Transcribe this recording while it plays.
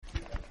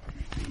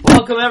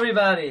Welcome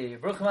everybody,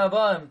 Bruchim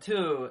Habayim,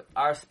 to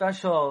our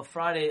special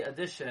Friday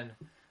edition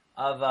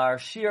of our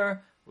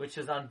Shir, which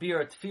is on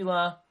Bir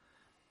Tefillah,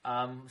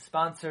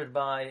 sponsored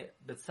by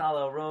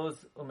Betzalel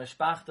Rose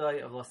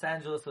Umeshpachtoi of Los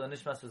Angeles, with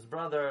Nishmas'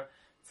 brother,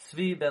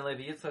 Tzvi Ben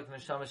Levi Yitzchak,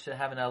 Neshama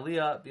Shehaven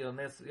Aliyah,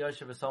 B'Yomes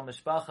Yoshev V'Sol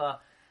Mishpacha,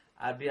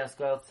 Ad Bias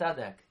Goyel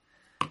Tzedek.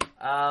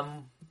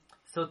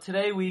 So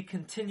today we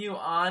continue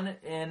on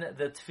in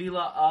the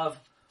Tefillah of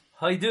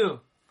Hoidu.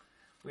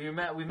 We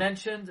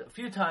mentioned a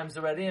few times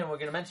already, and we're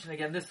going to mention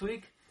again this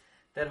week,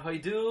 that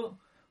Hoidu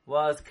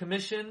was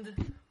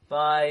commissioned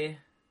by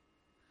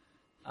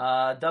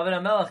David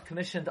HaMelech,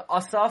 commissioned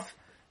Asaf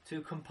to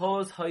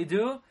compose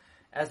Hoidu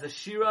as a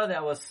shira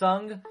that was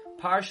sung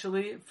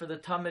partially for the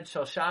Tamid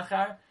Shel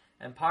Shachar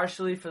and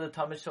partially for the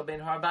Tamid Shel Bein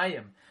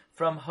Harbayim.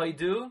 From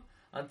Hoidu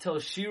until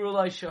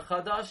Shirulai Shir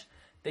Chadash,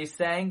 they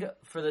sang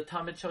for the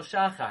Tamid Shel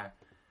Shachar.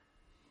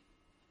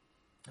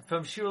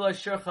 From Shirulai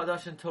Shir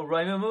Chadash until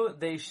Roimamu,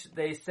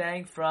 they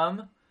sang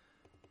from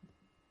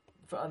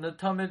the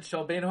Tamid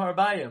Shel Bein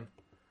Harbayim.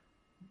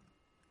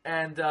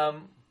 And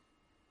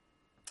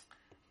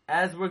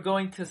as we're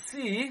going to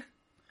see,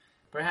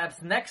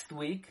 perhaps next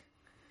week,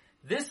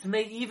 this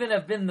may even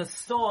have been the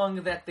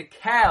song that the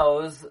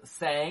cows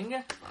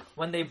sang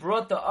when they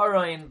brought the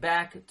Aron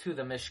back to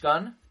the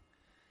Mishkan.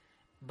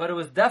 But it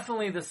was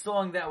definitely the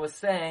song that was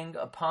sang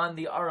upon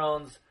the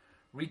Aron's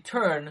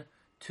return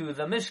to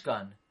the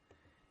Mishkan.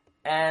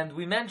 And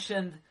we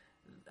mentioned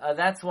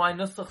that's why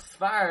Nusach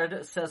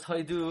Sfard says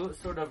Hoidu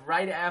sort of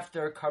right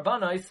after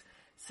Karbanos,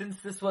 since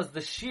this was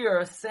the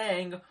shir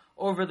sang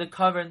over the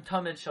Kavan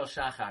Tamid Shel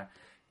Shachar.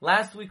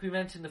 Last week we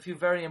mentioned a few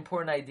very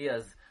important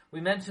ideas.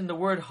 We mentioned the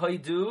word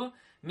Hoidu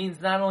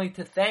means not only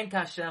to thank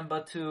Hashem,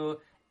 but to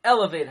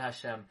elevate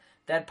Hashem.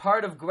 That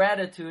part of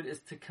gratitude is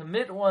to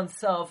commit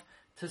oneself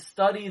to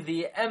study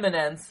the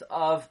eminence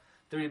of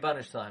the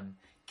Rebbeinu Shalom.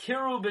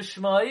 Kiru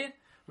B'Shmai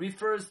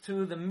refers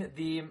to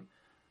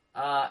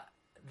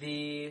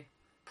the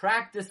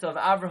practice of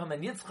Avraham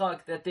and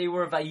Yitzchak, that they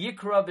were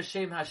Vayikra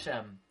B'Shem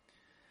Hashem.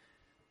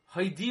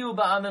 Hoidiu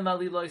Ba'amim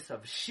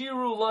Aliloisav.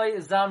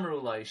 Shirulai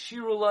Zamrulai.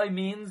 Shirulai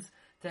means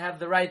to have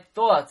the right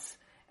thoughts,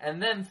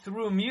 and then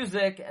through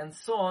music and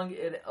song,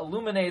 it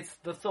illuminates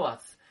the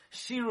thoughts.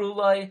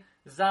 Shirulai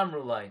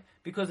Zamrulai.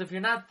 Because if you're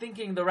not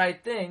thinking the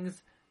right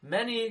things,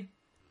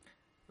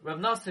 Rav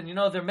Nosson,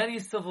 there are many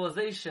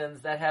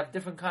civilizations that have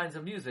different kinds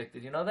of music.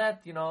 Did you know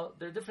that? There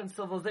are different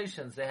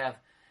civilizations.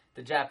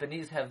 The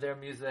Japanese have their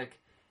music,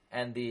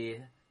 and the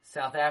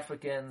South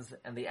Africans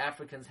and the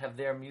Africans have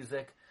their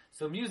music.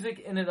 So music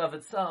in and of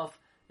itself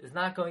is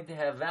not going to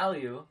have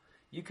value.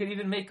 You could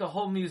even make a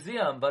whole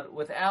museum, but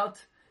without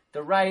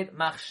the right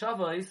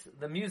machshavos,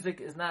 the music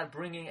is not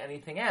bringing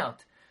anything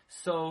out.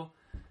 So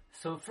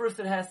first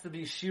it has to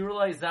be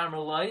shirulai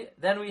zamrulai.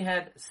 Then we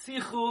had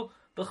sichu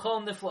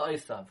b'chol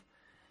nifla'osav.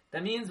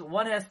 That means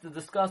one has to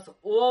discuss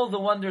all the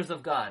wonders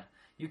of God.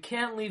 You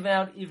can't leave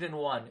out even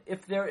one.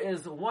 If there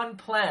is one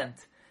plant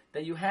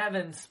that you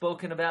haven't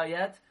spoken about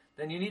yet,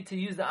 then you need to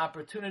use the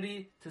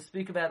opportunity to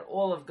speak about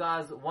all of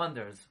God's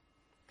wonders.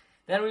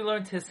 Then we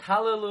learned His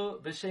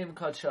Hallelu B'Shem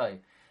Kadshay,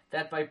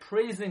 that by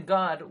praising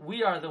God,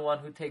 we are the one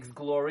who takes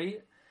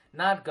glory,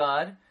 not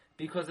God,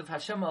 because if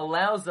Hashem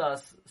allows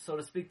us, so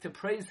to speak, to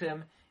praise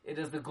Him, it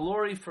is the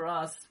glory for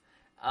us,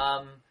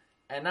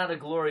 and not a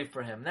glory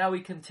for Him. Now we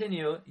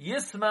continue,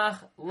 Yismach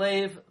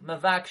Lev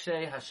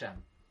Mavakshe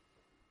Hashem.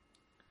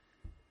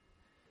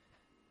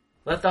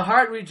 Let the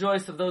heart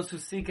rejoice of those who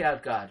seek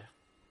out God.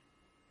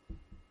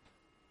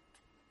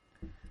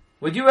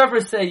 Would you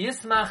ever say,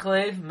 Yismach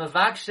Lev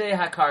Mavakshe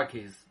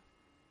Hakarkis?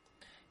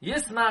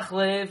 Yismach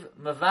Lev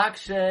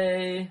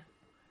Mavakshe,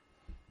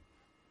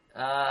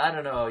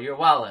 your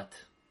wallet.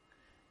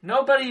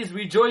 Nobody's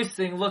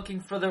rejoicing looking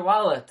for their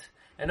wallet,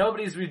 and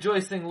nobody's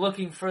rejoicing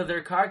looking for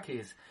their car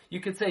keys. You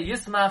could say,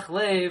 Yismach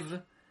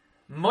Lev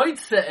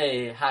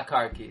Moitze'e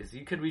HaKarkis.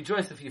 You could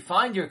rejoice if you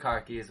find your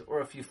car keys,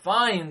 or if you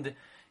find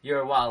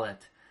your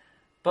wallet.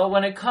 But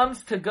when it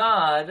comes to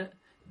God,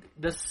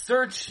 the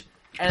search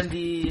and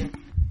the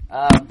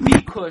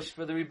bikush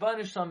for the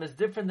Rebbeinu Shalom is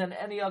different than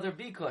any other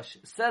bikush.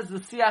 Says the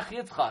Siach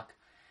Yitzchak.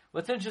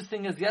 What's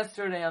interesting is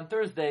yesterday on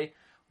Thursday,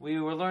 we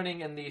were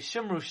learning in the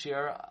Shimru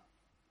Shir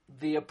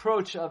the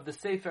approach of the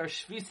Sefer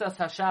Shvisas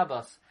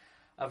HaShabbos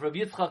of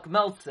Rabbi Yitzchak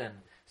Meltzin.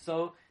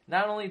 So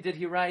not only did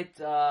he write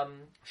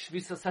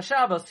Shvisas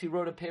HaShabbos, he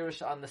wrote a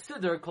parish on the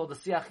Siddur called the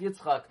Siach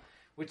Yitzchak,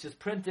 which is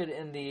printed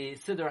in the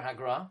Siddur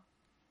Hagra.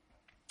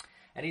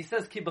 And he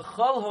says, Ki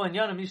b'chol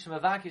ho'inyanim mishum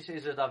avakish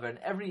ezer davar. In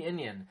every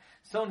Indian,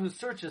 someone who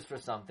searches for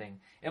something,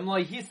 im lo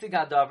hisig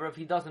hadavar, if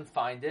he doesn't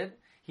find it,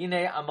 hine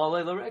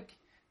amalei l'rik,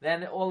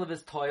 then all of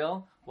his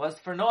toil was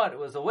for naught, it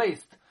was a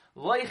waste.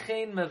 Lo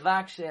yichein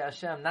mevakshe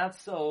Hashem, not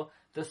so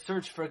the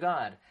search for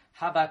God.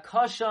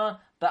 Habakasha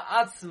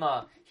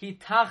ba'atzma, hi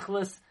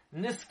tachlis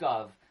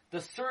niskav. The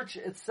search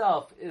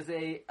itself is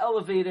a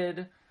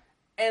elevated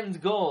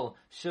end goal.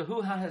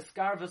 Shehu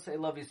ha'heskarvus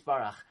elav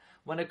yisbarach.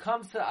 When it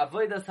comes to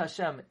Avodas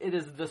Hashem, it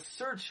is the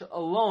search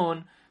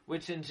alone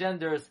which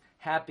engenders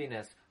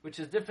happiness. which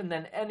is different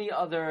than any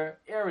other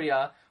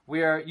area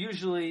where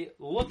usually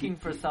looking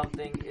for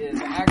something is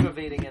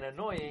aggravating and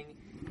annoying,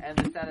 and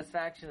the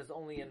satisfaction is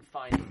only in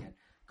finding it.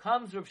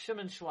 Comes Rav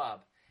Shimon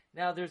Schwab.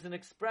 Now there's an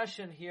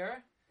expression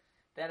here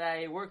that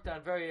I worked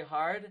on very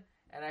hard,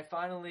 and I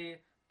finally,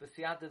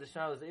 b'siyata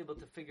d'shana, was able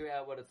to figure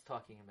out what it's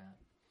talking about.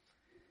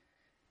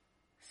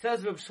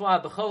 Says Rav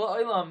Schwab, B'chol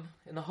ha'olam,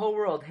 in the whole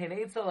world, hein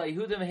eitzel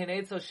ha'yehudim, hein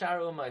eitzel shar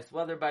umais,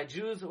 whether by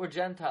Jews or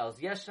Gentiles,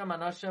 yeshram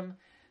anashim,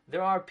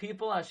 there are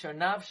people, asher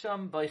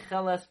navsham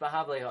b'cheles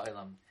b'havlei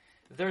ha'olam.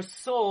 Their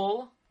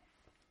soul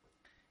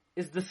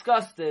is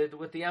disgusted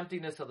with the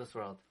emptiness of this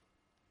world.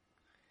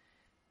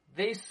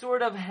 They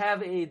sort of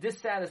have a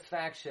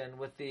dissatisfaction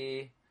with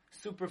the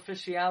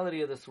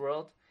superficiality of this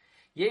world.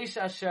 Yesh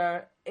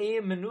asher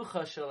ein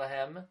menucha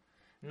shelahem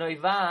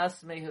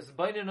noivas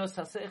mehizbaininus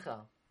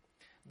haseichel.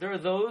 There are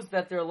those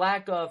that their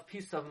lack of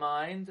peace of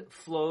mind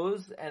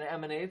flows and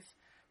emanates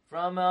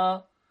from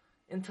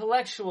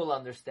intellectual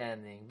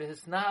understanding.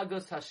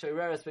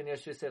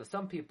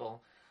 Some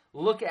people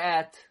look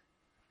at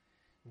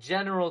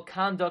general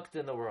conduct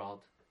in the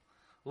world,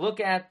 look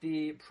at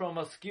the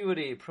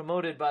promiscuity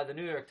promoted by the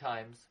New York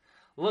Times,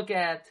 look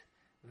at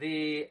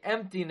the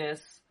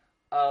emptiness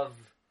of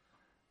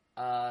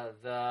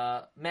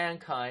the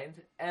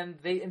mankind, and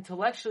they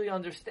intellectually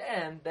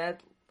understand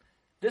that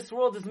this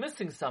world is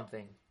missing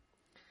something.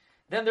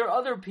 Then there are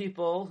other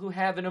people who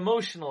have an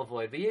emotional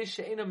void.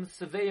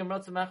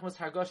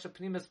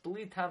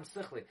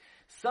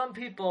 Some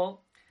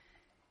people,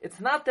 it's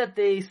not that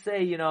they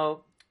say,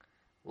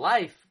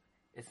 life,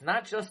 it's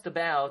not just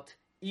about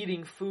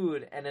eating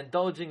food and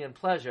indulging in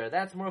pleasure.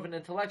 That's more of an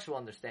intellectual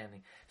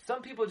understanding.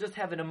 Some people just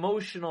have an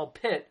emotional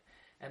pit,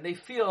 and they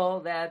feel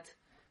that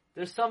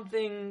there's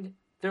something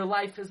their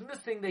life is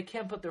missing. They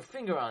can't put their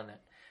finger on it.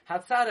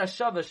 Hatzara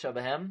shava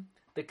shabahem.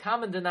 The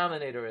common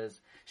denominator is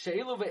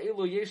she'ilu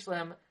ve'ilu yesh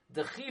lahem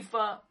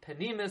dechifa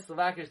penimis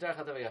levakish derech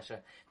hatav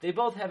yasher. They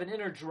both have an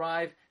inner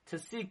drive to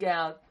seek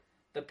out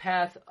the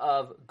path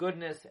of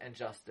goodness and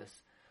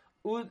justice.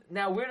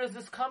 Now, where does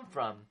this come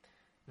from?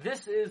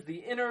 This is the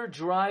inner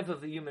drive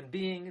of the human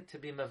being to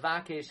be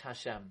mevakesh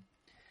Hashem.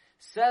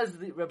 Says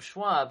the Reb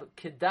Schwab,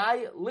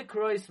 Kedai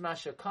likrois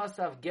masha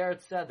kasav ger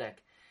tzedek.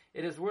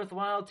 It is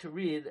worthwhile to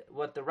read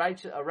what a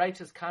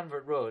righteous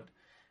convert wrote.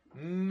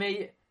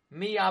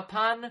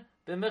 Miyapan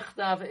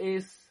b'michtav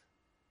es.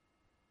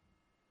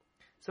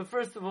 So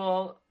first of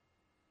all,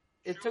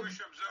 it Jewish took.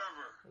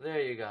 Observer.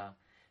 There you go.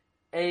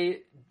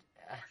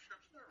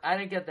 I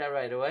didn't get that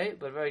right away,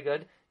 but very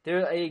good.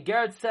 A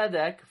Ger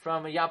Tzedek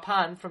from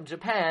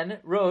Japan,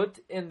 wrote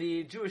in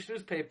the Jewish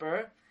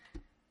newspaper,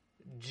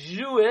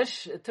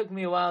 it took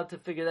me a while to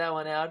figure that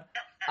one out,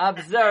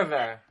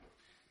 Observer.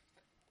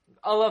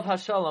 Olav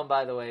Hashalom,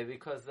 by the way,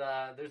 because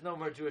there's no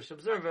more Jewish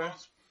Observer.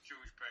 Most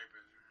Jewish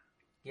papers.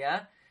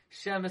 Yeah?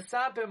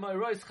 Shemesaper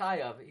Moirois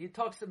Chayav. He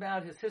talks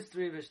about his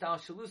history of Ishtal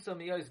Shalusa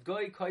Miyois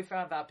Goy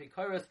Koifar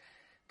Vapikoros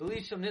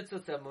Belisham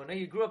Nitzos Emuna.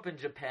 He grew up in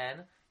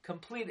Japan,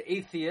 complete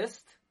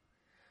atheist.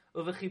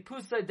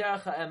 Uvechipusay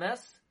Dercha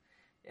Emes.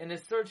 In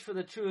his search for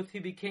the truth, he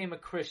became a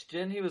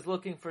Christian. He was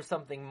looking for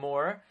something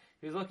more.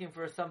 He was looking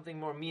for something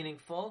more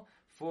meaningful,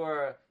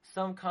 for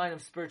some kind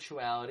of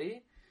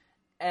spirituality.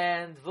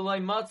 And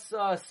V'loy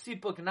Matzah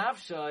Sipuk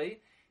Nafshay,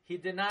 he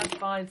did not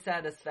find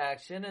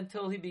satisfaction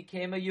until he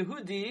became a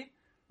Yehudi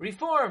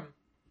reform.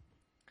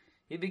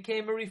 He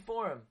became a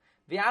reform.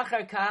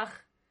 V'achar kach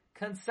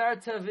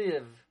kansar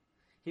taviv.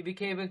 He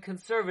became a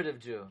conservative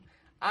Jew.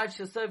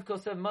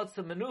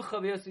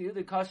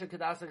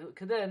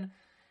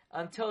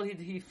 Until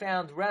he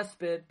found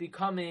respite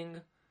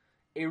becoming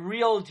a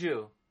real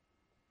Jew.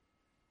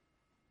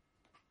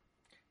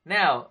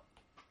 Now,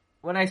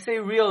 when I say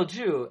real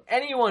Jew,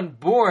 anyone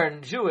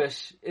born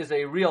Jewish is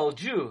a real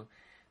Jew.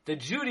 The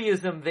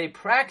Judaism they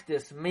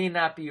practice may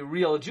not be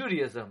real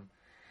Judaism.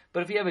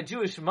 But if you have a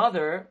Jewish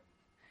mother,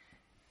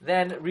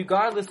 then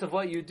regardless of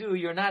what you do,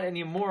 you're not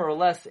any more or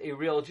less a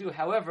real Jew.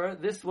 However,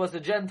 this was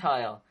a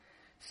Gentile.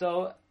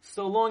 So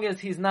long as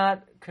he's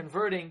not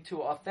converting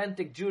to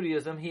authentic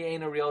Judaism, he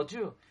ain't a real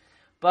Jew.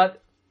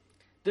 But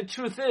the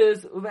truth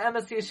is,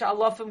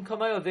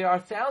 there are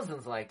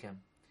thousands like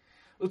him.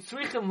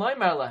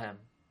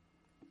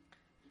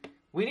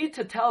 We need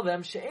to tell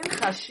them,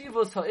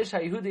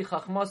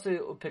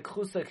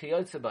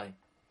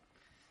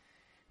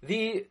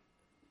 the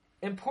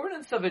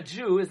importance of a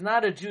Jew is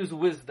not a Jew's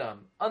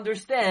wisdom.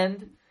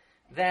 Understand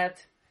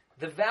that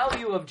the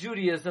value of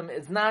Judaism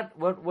is not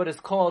what is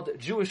called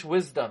Jewish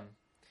wisdom.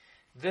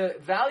 The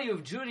value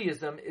of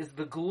Judaism is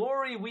the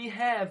glory we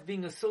have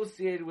being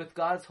associated with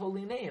God's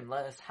holy name.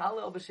 Let us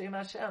halel b'shem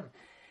Hashem.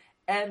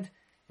 And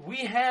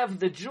we have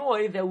the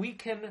joy that we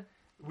can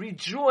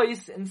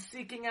rejoice in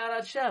seeking out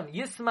Hashem.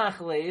 Yismach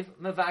leiv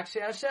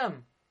mevakshe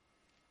Hashem.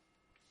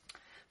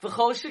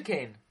 V'chol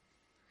shekain.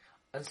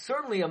 And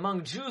certainly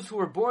among Jews who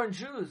were born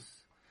Jews.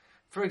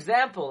 For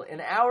example,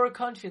 in our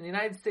country, in the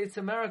United States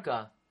of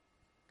America,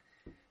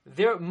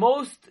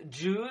 most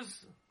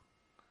Jews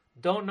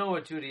don't know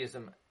what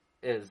Judaism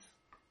is.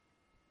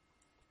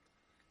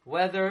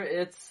 Whether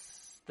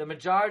it's The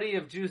majority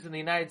of Jews in the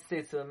United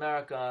States of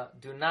America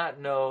do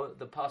not know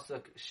the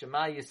pasuk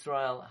Shema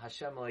Yisrael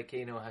Hashem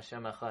Elokeinu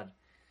Hashem Echad.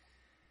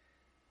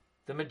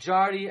 The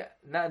majority,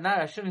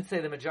 I shouldn't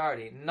say the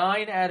majority,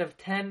 9 out of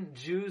 10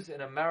 Jews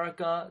in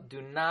America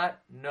do not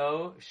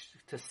know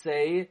to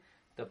say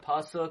the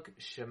pasuk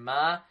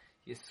Shema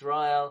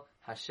Yisrael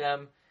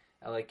Hashem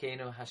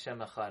Elokeinu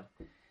Hashem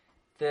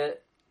Echad.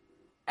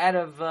 Out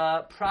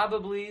of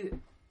probably,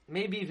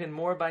 maybe even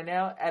more by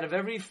now, out of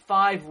every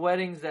 5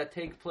 weddings that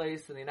take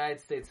place in the United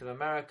States of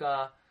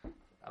America,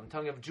 I'm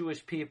talking of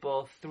Jewish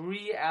people,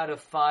 3 out of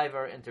 5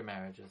 are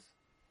intermarriages.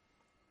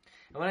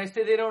 And when I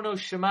say they don't know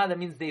Shema, that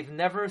means they've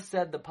never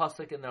said the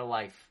pasuk in their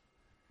life.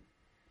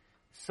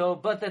 So,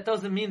 but that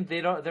doesn't mean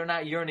they're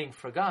not yearning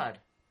for God.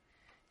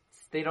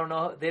 They don't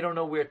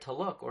know where to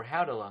look or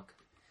how to look.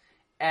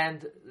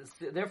 And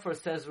therefore,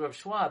 says Rav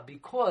Schwab,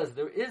 because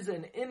there is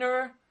an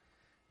inner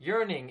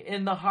yearning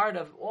in the heart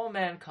of all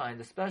mankind,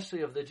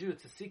 especially of the Jew,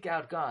 to seek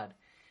out God,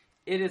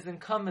 it is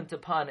incumbent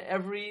upon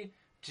every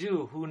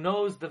Jew who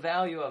knows the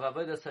value of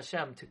Avodas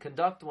Hashem to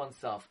conduct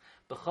oneself,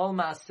 b'chol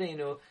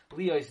ma'aseinu,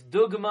 liyos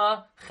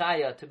dugma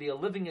chaya, to be a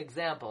living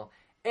example,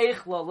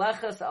 eich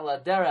laleches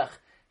ala derech,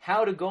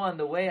 how to go on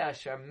the way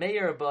asher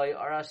meir boy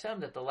or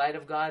Hashem, that the light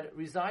of God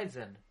resides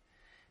in.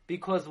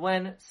 Because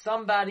when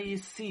somebody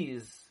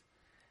sees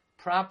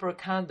proper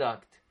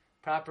conduct,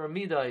 proper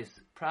midos,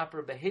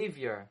 proper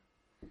behavior,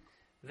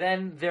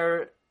 then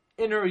their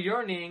inner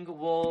yearning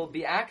will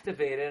be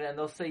activated and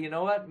they'll say, you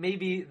know what,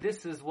 maybe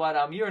this is what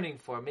I'm yearning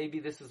for, maybe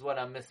this is what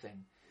I'm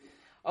missing.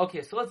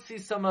 Okay, so let's see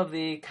some of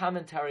the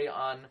commentary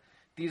on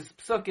these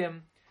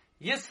psukim.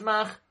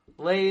 Yismach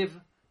leiv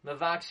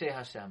mevakshe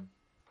Hashem.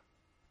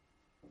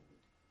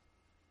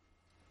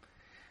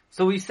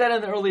 So we said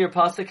in the earlier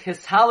pasuk,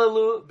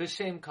 Hishalelu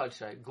b'shem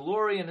kadshay,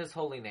 glory in His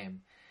holy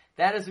name.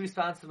 That is the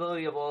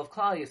responsibility of all of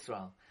Klal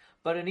Yisrael.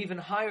 But an even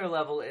higher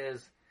level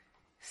is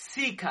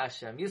Seek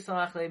Hashem.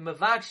 Yismach leiv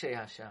mevakshe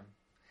Hashem.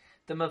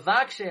 The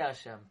mevakshe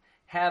Hashem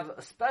have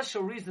a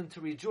special reason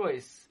to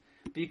rejoice,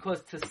 because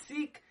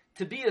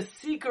to be a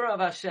seeker of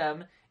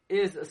Hashem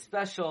is a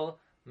special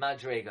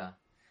madrega.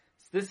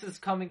 So this is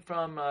coming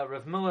from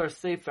Rav Miller's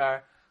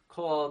Sefer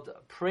called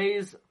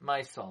Praise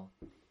My Soul.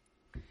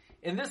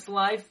 In this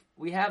life,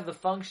 we have the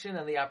function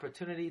and the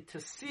opportunity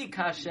to seek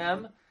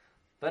Hashem,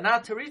 but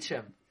not to reach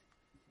Him.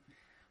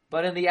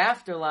 But in the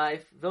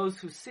afterlife, those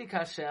who seek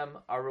Hashem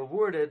are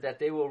rewarded that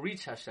they will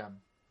reach Hashem.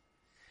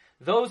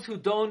 Those who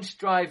don't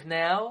strive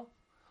now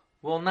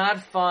will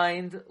not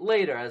find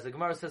later, as the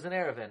Gemara says in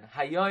Eruvin,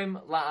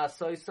 Hayom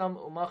la'asoisam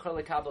umachar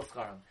lekabel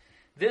scharam.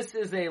 This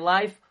is a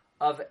life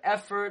of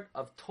effort,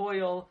 of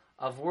toil,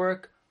 of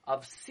work,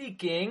 of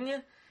seeking,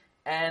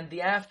 and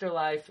the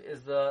afterlife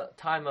is the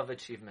time of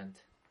achievement.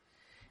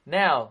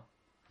 Now,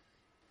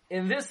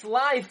 in this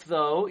life,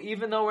 though,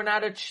 even though we're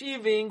not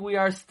achieving, we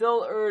are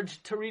still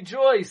urged to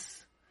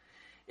rejoice.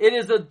 It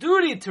is a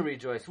duty to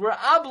rejoice. We're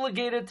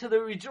obligated to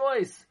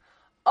rejoice.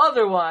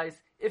 Otherwise,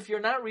 if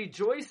you're not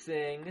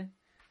rejoicing,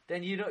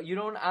 then you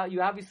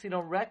obviously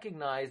don't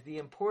recognize the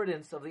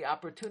importance of the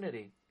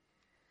opportunity.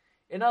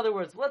 In other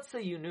words, let's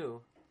say you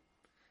knew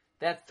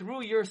that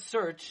through your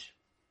search,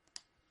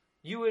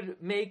 you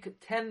would make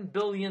 $10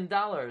 billion.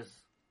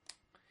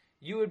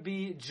 You would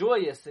be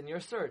joyous in your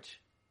search.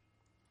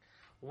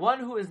 One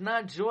who is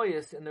not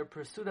joyous in their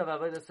pursuit of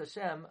Avodas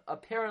Hashem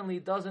apparently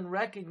doesn't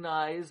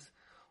recognize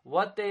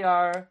what they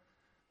are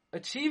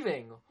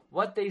achieving,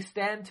 what they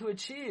stand to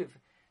achieve.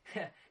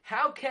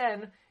 How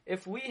can,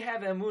 if we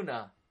have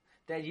emunah,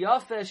 that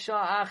Yafeh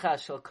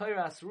Sha'acha Shal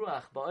Koiras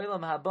Ruach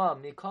Ba'olam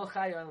Haba Mikol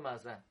Chay Olam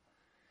Hazeh,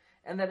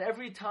 and that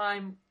every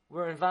time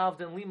we're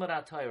involved in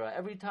Limud Torah,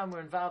 every time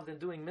we're involved in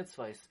doing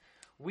mitzvahs,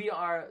 we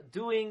are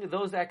doing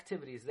those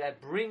activities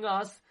that bring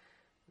us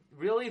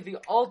really the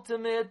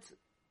ultimate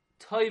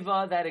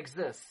toiva that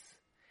exists.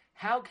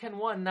 How can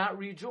one not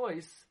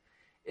rejoice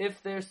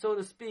if they're, so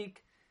to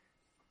speak,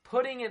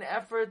 putting an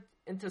effort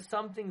into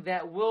something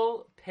that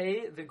will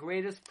pay the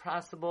greatest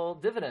possible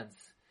dividends?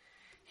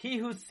 He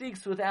who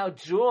seeks without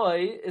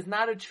joy is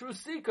not a true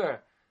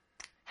seeker.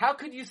 How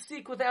could you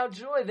seek without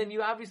joy? Then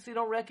you obviously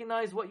don't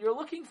recognize what you're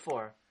looking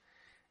for.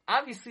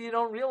 Obviously you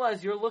don't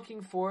realize you're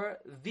looking for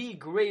the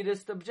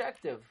greatest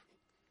objective.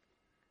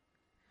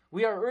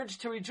 We are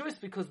urged to rejoice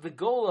because the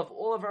goal of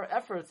all of our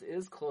efforts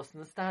is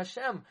closeness to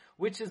Hashem,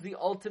 which is the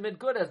ultimate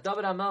good. As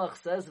David HaMelech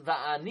says,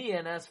 Va'ani,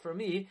 and as for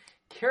me,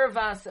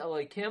 Kirvas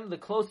Elokim, the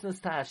closeness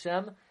to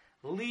Hashem,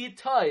 Li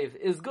Toiv,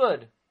 is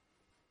good.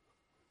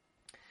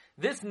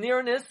 This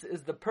nearness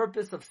is the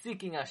purpose of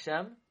seeking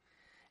Hashem,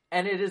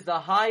 and it is the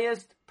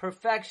highest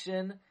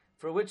perfection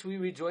for which we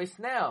rejoice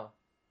now.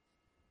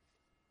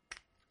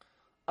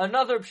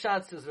 Another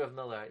pshat, says Rav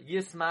Miller,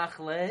 Yismach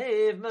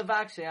leiv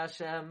mevakshe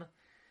Hashem.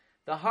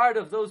 The heart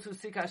of those who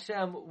seek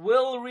Hashem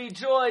will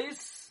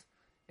rejoice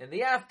in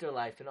the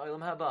afterlife, in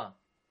Olam Haba.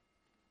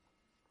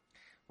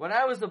 When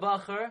I was a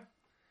bacher,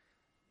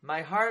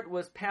 my heart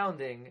was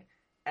pounding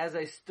as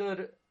I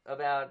stood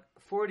about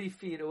 40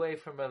 feet away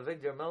from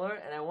Avigdor Miller,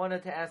 and I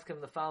wanted to ask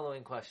him the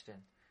following question.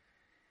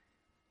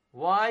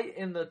 Why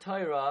in the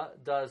Torah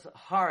does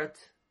heart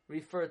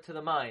refer to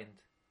the mind?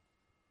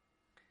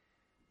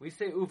 We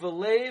say,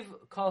 Uvalev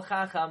kol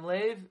chacham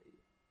lev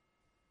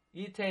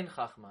yitain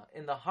chachma.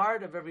 In the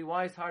heart of every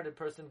wise-hearted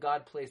person,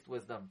 God placed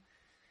wisdom.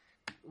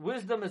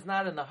 Wisdom is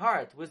not in the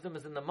heart. Wisdom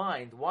is in the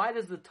mind. Why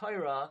does the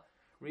Torah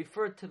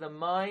refer to the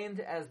mind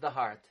as the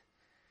heart?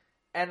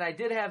 And I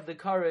did have the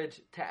courage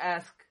to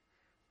ask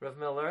Rav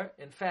Miller,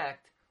 in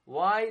fact,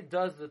 why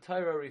does the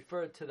Torah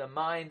refer to the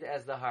mind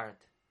as the heart?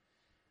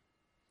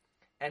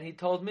 And he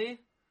told me,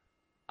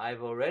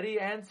 I've already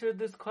answered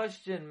this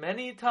question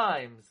many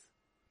times.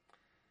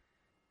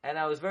 And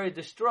I was very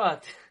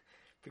distraught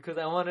because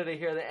I wanted to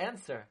hear the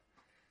answer.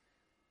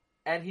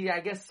 And he, I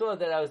guess, saw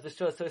that I was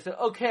distraught. So I said,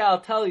 okay, I'll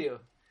tell you.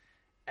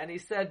 And he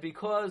said,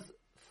 because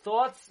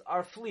thoughts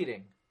are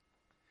fleeting.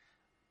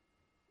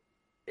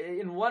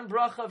 In one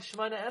bracha of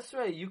Shemana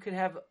Esrei, you could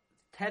have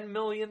 10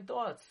 million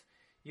thoughts.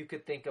 You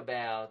could think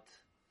about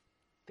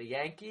the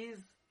Yankees,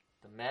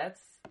 the Mets,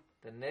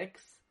 the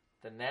Knicks,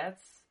 the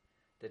Nets,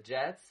 the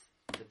Jets,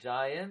 the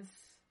Giants,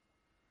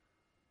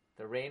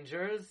 the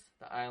Rangers,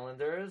 the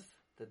Islanders,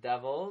 the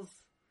Devils,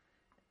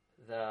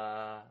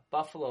 the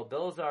Buffalo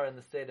Bills are in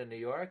the state of New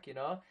York,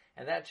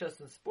 and that's just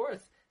in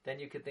sports. Then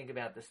you could think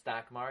about the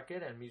stock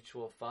market and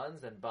mutual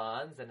funds and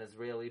bonds and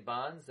Israeli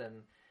bonds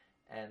and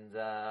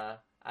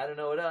I don't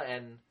know what else,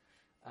 and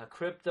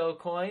crypto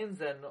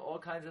coins and all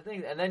kinds of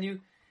things.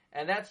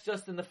 And that's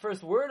just in the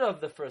first word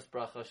of the first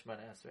bracha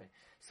Shemana Esrei.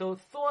 So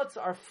thoughts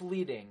are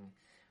fleeting.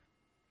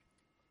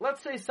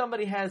 Let's say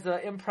somebody has an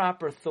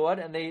improper thought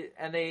and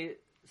they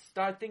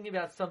start thinking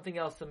about something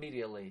else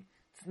immediately.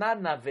 It's not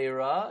an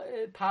avera.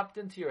 It popped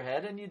into your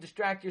head and you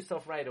distract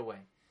yourself right away.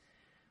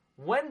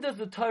 When does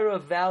the Torah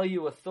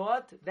value a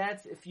thought?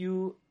 That's if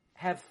you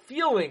have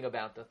feeling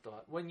about the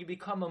thought. When you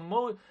become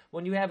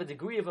when you have a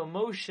degree of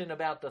emotion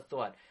about the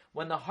thought.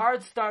 When the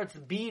heart starts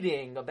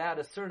beating about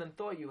a certain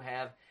thought you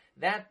have,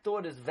 that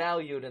thought is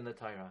valued in the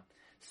Torah.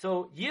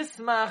 So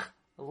Yismach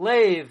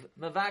Lev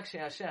Mevakshe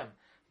Hashem.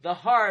 The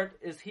heart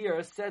is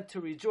here said to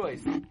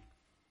rejoice.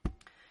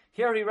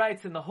 Here he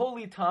writes, in the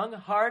holy tongue,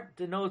 heart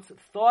denotes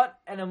thought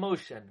and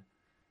emotion.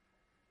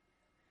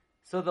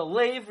 So the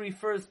Lev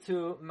refers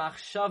to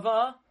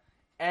machshava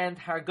and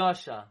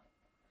hargasha.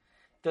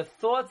 The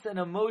thoughts and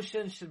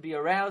emotions should be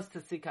aroused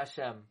to seek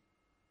Hashem.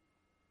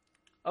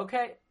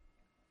 Okay.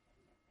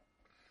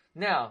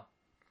 Now,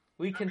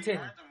 we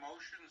continue. Aren't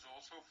emotions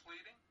also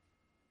fleeting?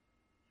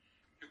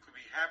 You could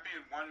be happy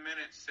in 1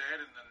 minute, sad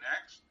in the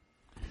next.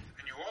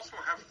 And you also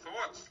have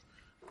thoughts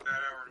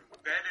that are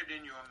embedded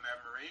in your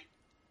memory.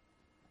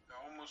 They're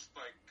almost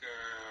like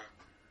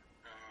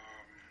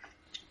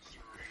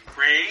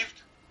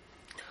engraved.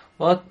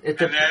 Well, and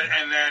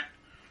that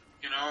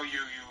you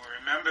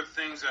remember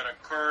things that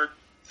occurred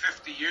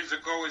 50 years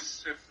ago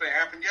as if they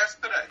happened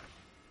yesterday.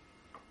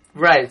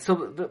 Right. So,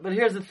 but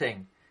here's the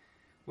thing.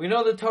 We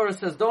know the Torah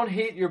says, don't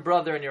hate your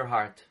brother in your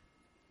heart.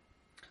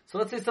 So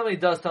let's say somebody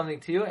does something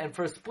to you, and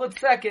for a split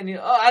second,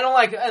 I don't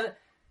like it.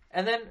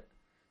 And then,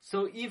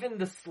 so even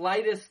the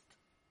slightest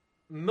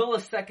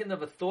millisecond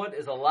of a thought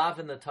is a lav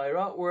in the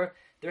Torah, or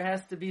there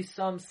has to be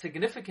some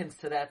significance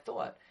to that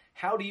thought.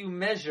 How do you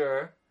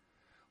measure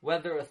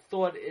whether a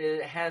thought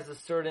has a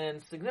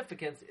certain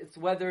significance? It's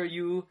whether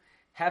you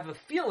have a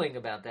feeling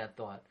about that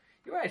thought.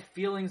 You're right,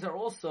 feelings are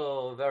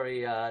also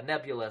very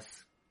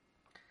nebulous.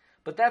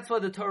 But that's why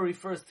the Torah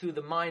refers to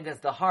the mind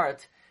as the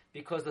heart,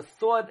 because a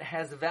thought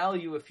has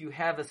value if you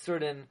have a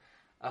certain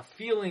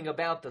feeling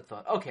about the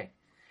thought. Okay,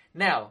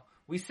 now,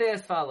 we say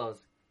as follows.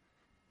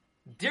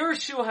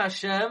 Dirshu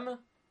Hashem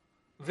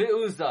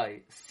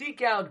ve'uzai.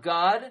 Seek out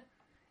God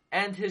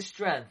and His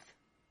strength.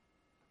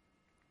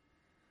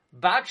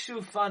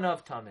 Bakshu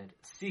fanav tamid.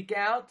 Seek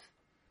out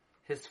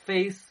His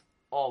face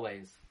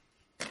always.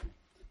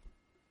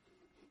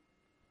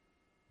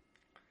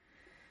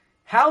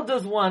 How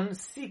does one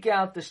seek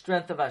out the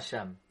strength of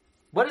Hashem?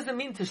 What does it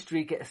mean to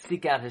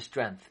seek out His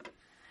strength?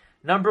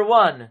 Number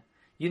one,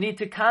 you need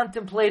to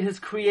contemplate His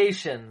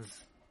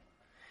creations.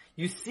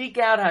 You seek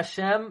out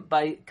Hashem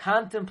by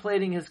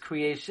contemplating His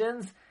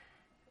creations,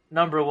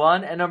 number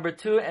one, and number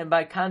two, and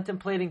by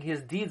contemplating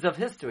His deeds of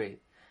history,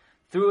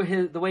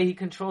 through the way He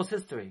controls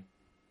history.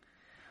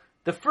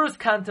 The first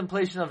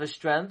contemplation of His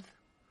strength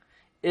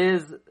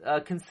is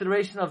a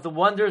consideration of the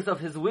wonders of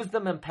His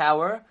wisdom and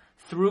power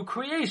through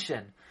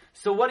creation.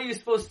 So what are you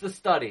supposed to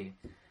study?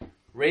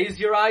 Raise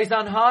your eyes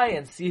on high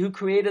and see who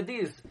created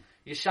these.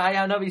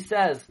 Yeshaya Navi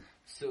says,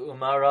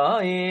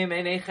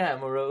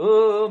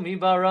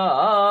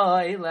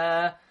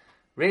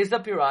 raise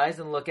up your eyes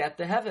and look at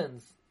the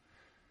heavens.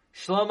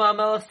 Shlomo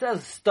HaMelech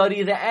says,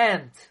 study the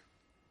ant.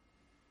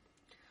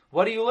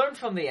 What do you learn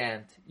from the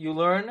ant? You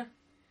learn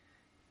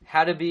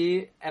how to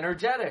be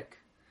energetic.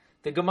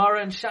 The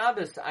Gemara in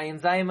Shabbos,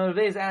 Ayin Zayim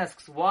Avez,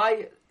 asks,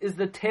 why is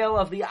the tail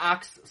of the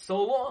ox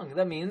so long?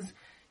 That means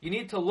you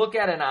need to look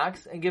at an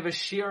ox and give a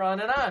shear on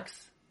an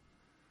ox.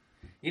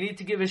 You need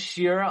to give a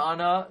shear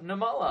on a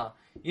namala.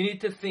 You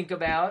need to think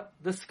about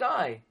the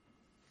sky.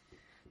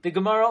 The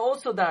Gemara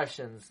also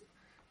darshans.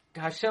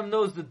 Hashem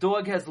knows the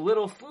dog has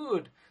little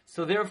food,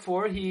 so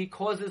therefore he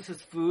causes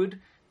his food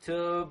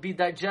to be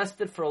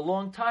digested for a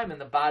long time in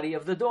the body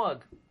of the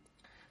dog.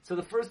 So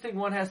the first thing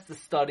one has to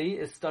study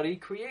is study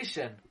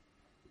creation.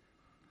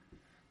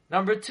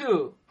 Number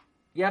 2,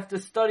 you have to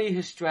study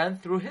his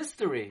strength through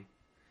history.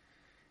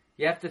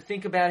 You have to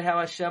think about how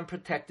Hashem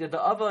protected the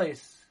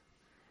Avos.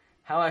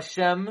 How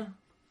Hashem,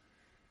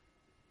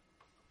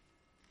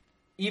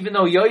 even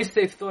though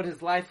Yosef thought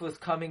his life was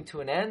coming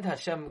to an end,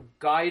 Hashem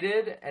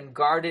guided and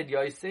guarded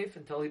Yosef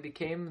until he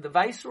became the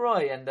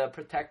viceroy and the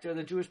protector of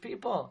the Jewish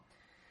people.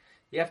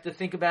 You have to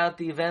think about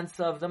the events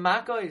of the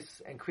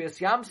Makos and Kriyas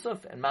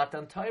Yamsuf and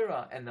Matan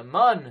Torah and the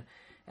Mun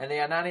and the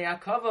Anani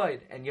HaKavod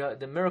and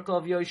the miracle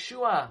of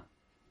Yeshua.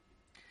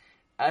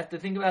 I have to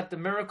think about the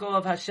miracle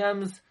of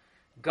Hashem's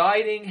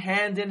guiding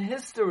hand in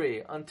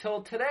history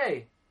until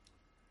today.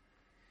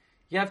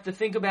 You have to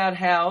think about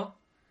how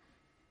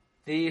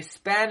the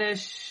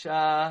Spanish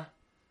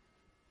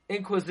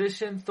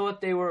Inquisition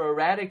thought they were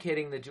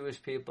eradicating the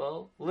Jewish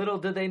people. Little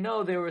did they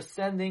know they were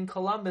sending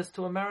Columbus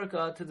to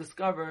America to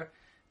discover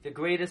the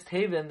greatest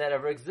haven that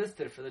ever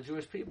existed for the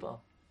Jewish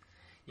people.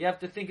 You have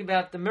to think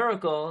about the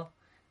miracle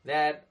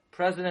that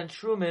President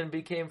Truman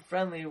became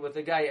friendly with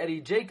the guy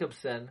Eddie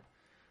Jacobson,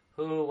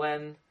 who,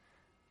 when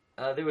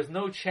there was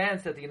no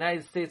chance that the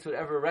United States would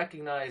ever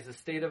recognize the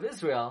state of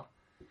Israel,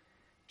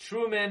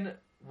 Truman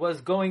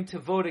was going to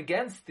vote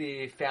against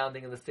the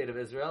founding of the state of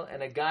Israel,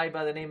 and a guy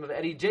by the name of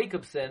Eddie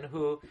Jacobson,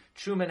 who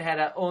Truman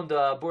had owned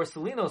a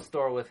Borsalino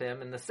store with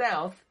him in the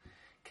South,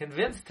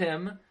 convinced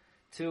him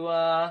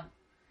to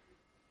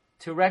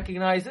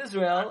recognize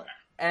Israel,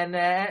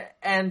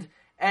 and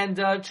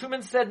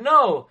Truman said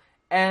no.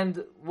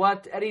 And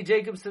what Eddie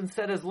Jacobson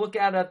said is, look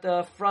out at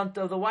the front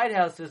of the White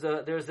House.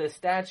 There's a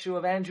statue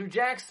of Andrew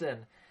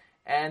Jackson,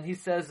 and he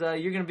says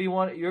you're going to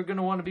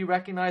want to be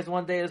recognized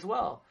one day as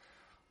well.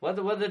 What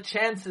are the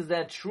chances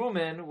that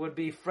Truman would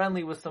be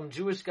friendly with some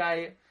Jewish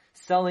guy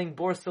selling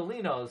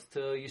Borsalinos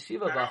to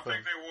yeshiva I don't bachrim?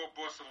 think they wore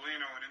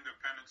Borsalino in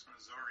Independence,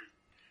 Missouri.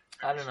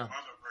 I don't know.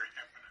 Other very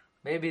eminent.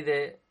 Maybe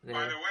they.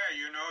 By the way,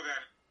 you know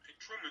that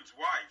Truman's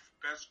wife,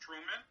 Bess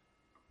Truman,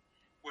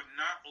 would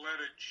not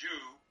let a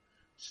Jew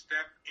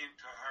step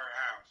into her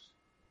house.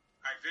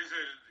 I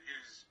visited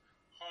his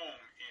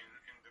home in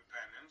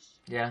Independence.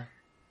 Yeah.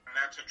 And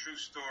that's a true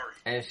story.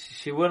 And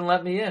she wouldn't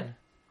let me in.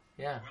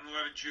 Yeah. Wouldn't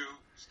let a Jew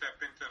step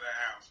into the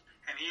house.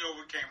 And he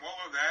overcame all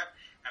of that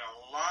and a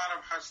lot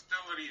of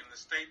hostility in the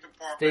State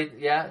Department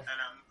and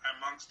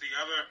amongst the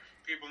other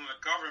people in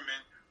the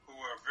government who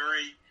were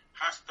very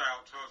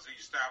hostile towards the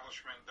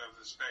establishment of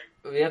the state.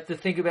 We have to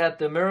think about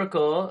the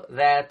miracle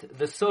that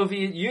the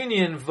Soviet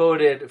Union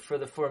voted for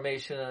the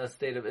formation of the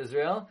State of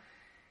Israel,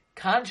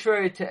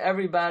 contrary to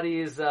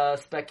everybody's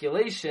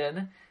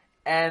speculation,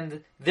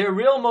 and their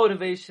real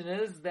motivation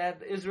is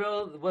that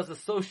Israel was a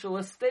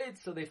socialist state,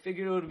 so they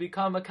figured it would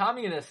become a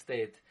communist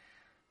state.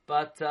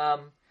 But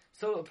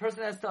so a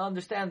person has to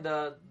understand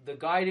the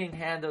guiding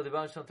hand of the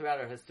Rebbeinu Shalom throughout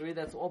our history.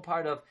 That's all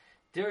part of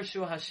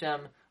Dirshu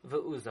Hashem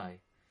Ve'uzai.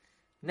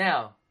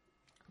 Now,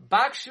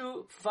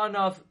 Bakshu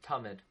Fanav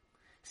Tamid.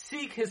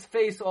 Seek his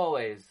face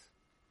always.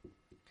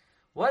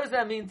 What does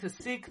that mean, to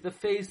seek the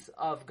face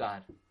of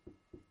God?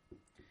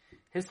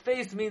 His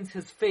face means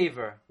his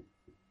favor.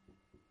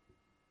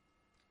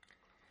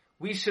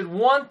 We should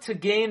want to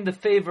gain the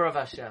favor of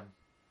Hashem.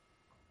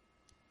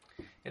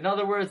 In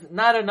other words,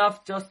 not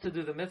enough just to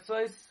do the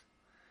mitzvahs,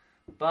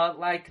 but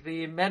like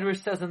the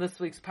Medrash says in this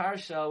week's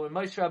parsha, when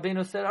Moshe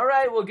Rabbeinu said, all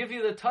right, we'll give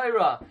you the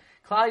Torah,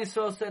 Klal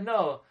Yisrael said,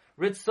 no,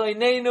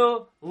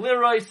 Ritzoinenu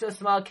lirois es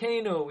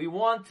malkeinu. We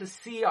want to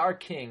see our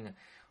king.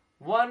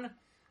 One,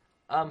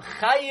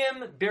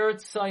 Chayim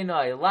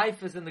b'Ritzoinai.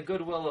 Life is in the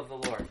goodwill of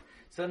the Lord.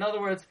 So in other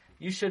words,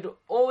 you should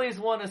always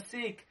want to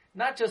seek,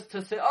 not just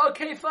to say,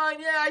 okay, fine,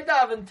 yeah, I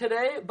daven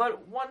today,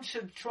 but one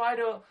should try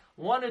to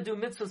want to do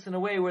mitzvahs in a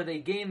way where they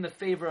gain the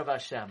favor of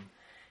Hashem.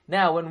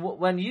 Now,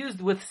 when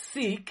used with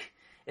seek,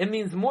 it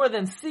means more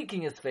than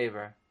seeking his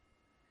favor.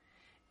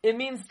 It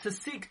means to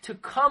seek to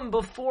come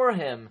before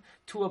him,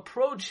 to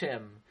approach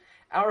him.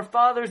 Our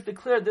fathers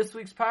declared this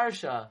week's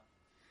parsha,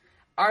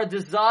 our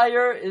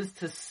desire is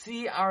to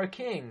see our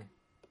king.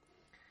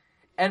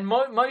 And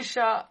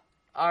Moshe,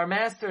 our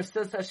master,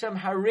 says to Hashem,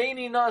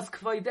 Hareini nas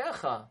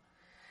kvaydecha.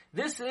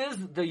 This is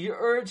the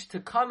urge to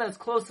come as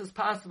close as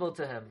possible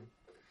to him,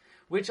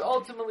 which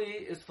ultimately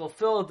is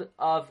fulfilled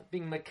of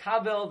being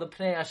mekabel the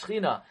pnei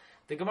ashchina.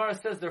 The Gemara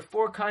says there are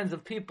 4 kinds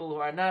of people who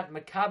are not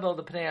mekabel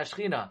the pnei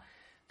ashchina.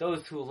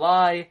 Those who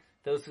lie,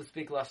 those who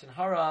speak lashon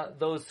hara,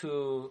 those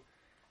who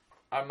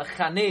are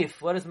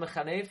mechanef. What is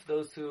mechanef?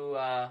 Those who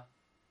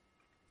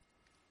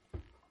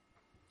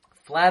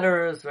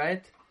flatterers,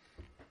 right?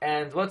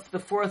 And what's the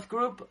 4th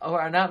group who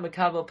are not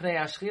mekabel pnei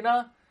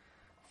ashchina?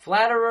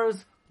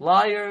 Flatterers,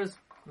 liars,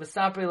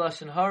 mesapri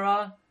lashon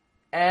hara,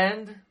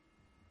 and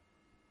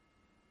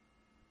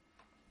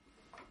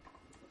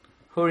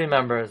who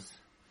remembers?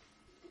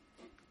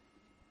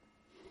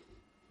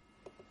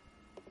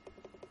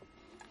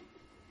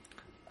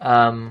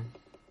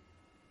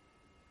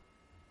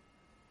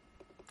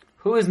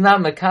 Who is not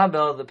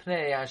Mekabel the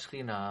Pnei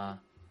Ashchina?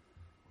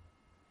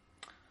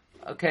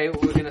 Okay,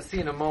 we're going to see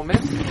in a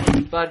moment.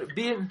 But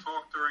being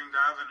talk during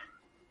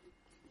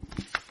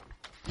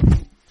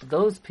davening.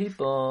 Those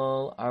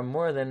people are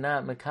more than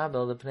not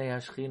Mekabel the Pnei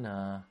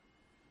Ashchina.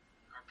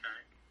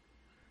 Okay.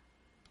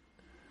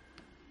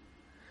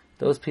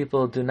 Those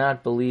people do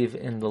not believe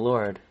in the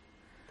Lord.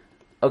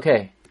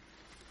 Okay.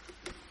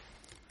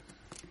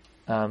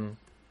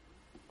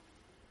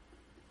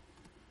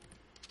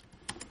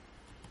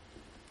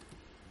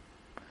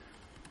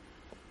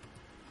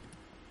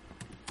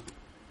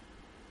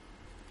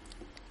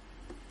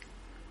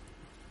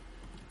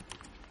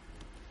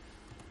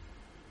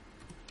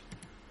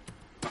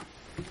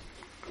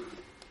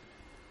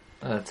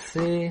 Let's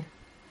see.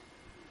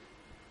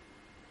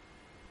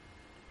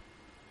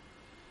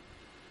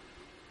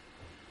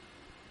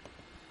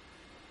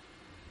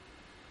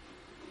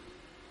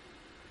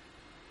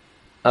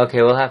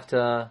 Okay, we'll have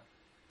to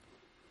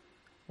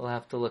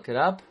look it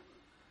up.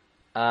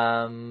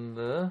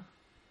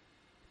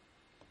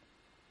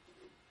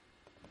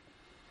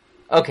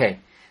 Okay,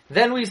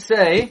 then we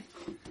say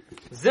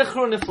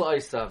Zichru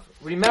Nifla'osav,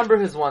 remember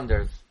his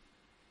wonders.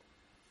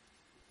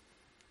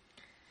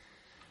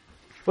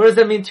 What does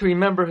that mean to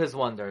remember his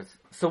wonders?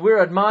 So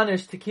we're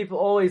admonished to keep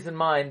always in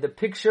mind the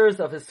pictures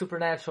of his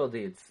supernatural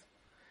deeds.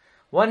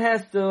 One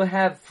has to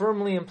have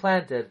firmly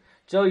implanted.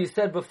 Joe, you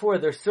said before,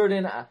 there's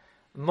certain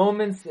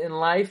moments in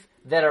life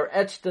that are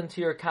etched into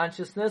your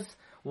consciousness.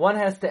 One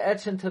has to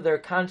etch into their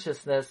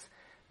consciousness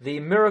the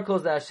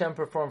miracles that Hashem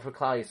performed for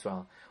Klal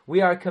Yisrael.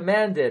 We are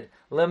commanded,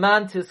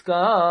 Leman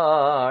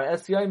tiskar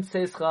es yom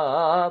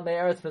seischa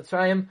me'eretz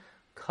Mitzrayim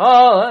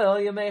kol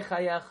yemei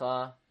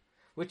chayecha,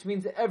 which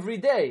means every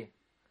day.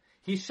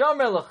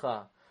 Hishomer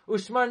lecha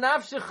ushmar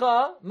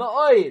nafshecha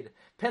ma'oid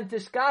pen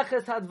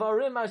tishkaches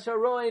hadvarim asher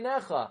ro'ei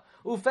einecha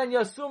ufen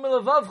yasum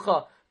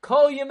levavcha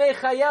kol yemei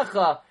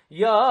chayecha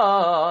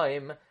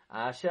yom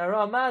asher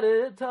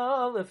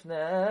amadeta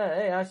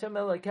lifnei Hashem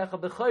Elokecha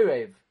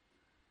b'chorev.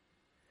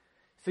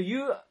 So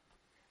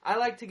I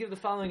like to give the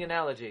following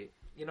analogy.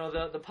 You know,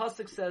 the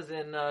pasuk says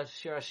in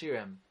Shir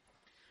Hashirim,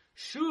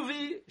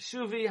 Shuvi,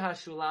 Shuvi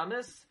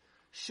hashulamis,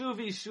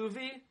 Shuvi,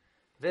 Shuvi,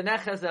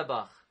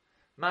 v'nechazebach,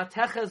 ma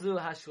techazu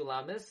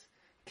hashulamis,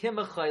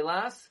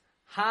 kimachaylas,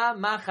 ha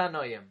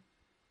machanoyim.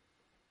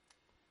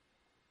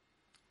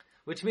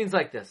 Which means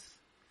like this.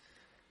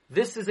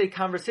 This is a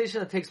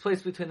conversation that takes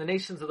place between the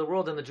nations of the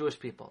world and the Jewish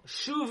people.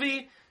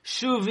 Shuvi,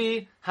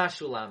 Shuvi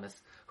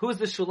hashulamis. Who's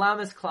the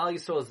Shulamis? Klal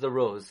Yisrael is the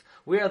rose.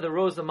 We are the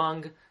rose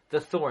among the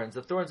thorns.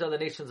 The thorns are the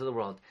nations of the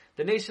world.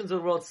 The nations of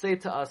the world say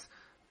to us,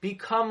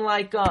 become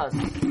like us.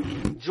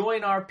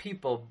 Join our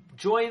people.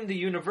 Join the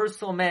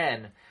universal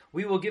man.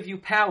 We will give you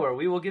power.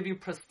 We will give you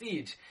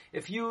prestige.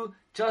 If you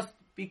just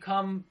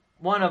become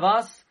one of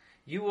us,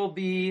 you will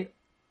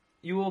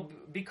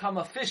become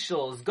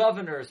officials,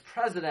 governors,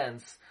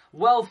 presidents,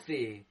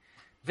 wealthy.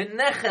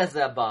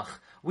 V'nechezebach.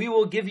 We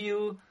will give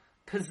you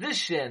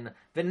position.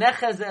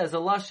 V'nechezeh is a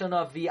lashon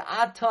of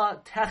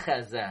v'ata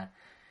techezeh.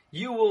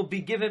 You will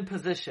be given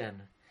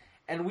position.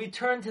 And we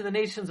turn to the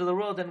nations of the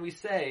world and we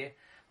say,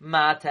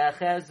 Ma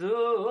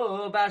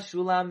techezu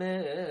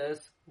bashulamis.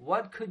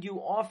 What could you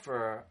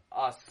offer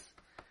us?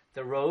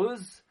 The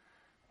rose?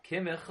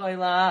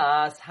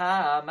 Kimichaylas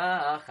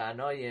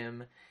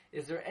ha-machanoyim.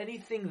 Is there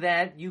anything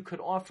that you could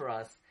offer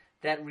us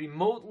that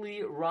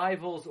remotely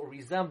rivals or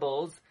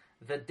resembles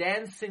the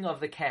dancing of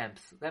the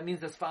camps? That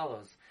means as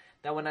follows.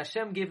 That when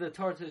Hashem gave the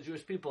Torah to the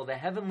Jewish people, the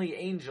heavenly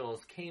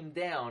angels came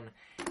down,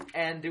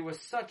 and there was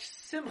such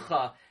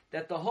simcha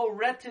that the whole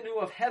retinue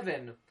of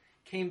heaven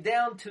came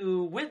down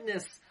to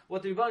witness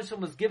what the Rebbe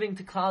Shalom was giving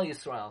to Klal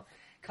Yisrael.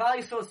 Klal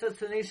Yisrael says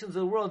to the nations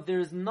of the world, there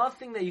is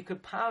nothing that you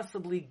could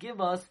possibly give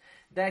us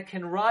that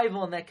can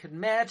rival and that can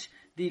match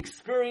the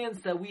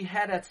experience that we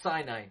had at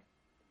Sinai.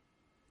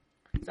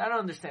 So I don't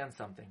understand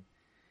something.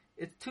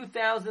 It's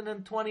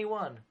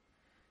 2021.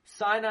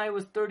 Sinai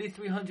was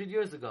 3,300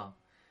 years ago.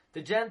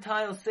 The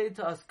Gentiles say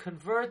to us,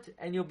 convert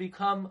and you'll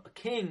become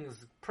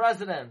kings,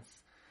 presidents.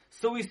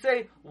 So we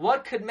say,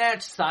 what could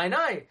match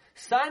Sinai?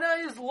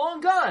 Sinai is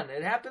long gone.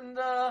 It happened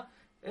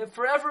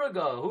forever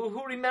ago.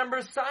 Who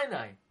remembers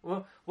Sinai?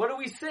 Well, what are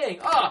we saying?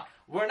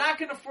 We're not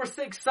going to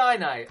forsake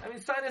Sinai. I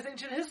mean, Sinai is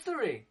ancient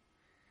history.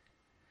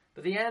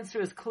 But the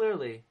answer is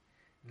clearly,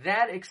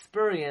 that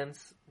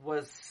experience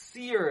was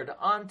seared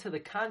onto the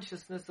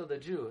consciousness of the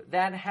Jew.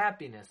 That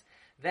happiness,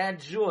 that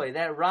joy,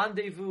 that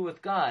rendezvous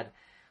with God,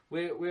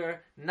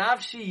 where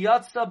nafshi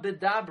yatsa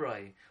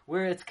b'dabroi,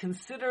 where it's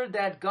considered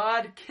that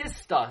God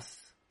kissed us.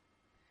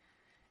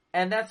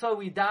 And that's why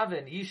we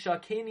daven,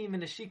 Yishakeni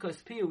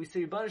minashikos piyu. We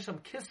say, Rebbeinu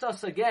Shalom, kiss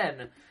us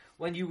again,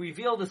 when you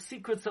reveal the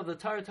secrets of the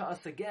Torah to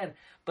us again.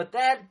 But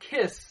that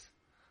kiss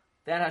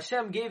that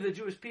Hashem gave the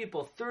Jewish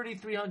people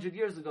 3,300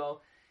 years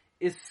ago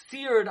is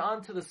seared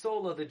onto the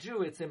soul of the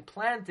Jew. It's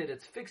implanted,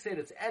 it's fixated,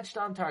 it's etched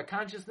onto our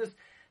consciousness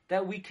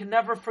that we can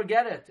never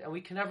forget it, and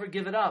we can never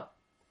give it up.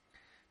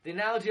 The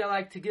analogy I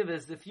like to give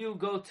is, if you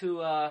go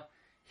to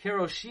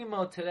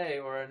Hiroshima today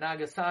or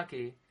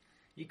Nagasaki,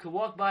 you could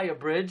walk by a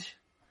bridge,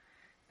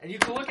 and you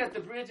can look at the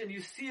bridge and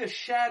you see a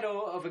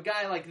shadow of a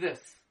guy like this.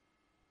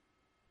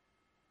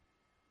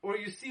 Or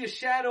you see a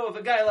shadow of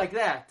a guy like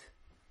that.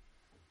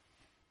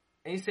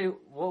 And you say,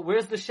 well,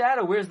 where's the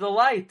shadow? Where's the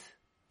light?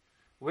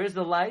 Where's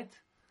the light?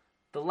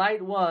 The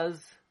light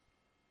was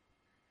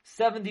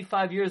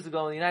 75 years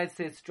ago when the United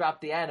States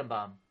dropped the atom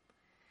bomb.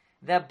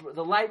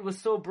 The light was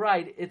so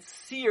bright, it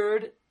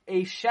seared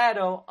a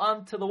shadow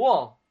onto the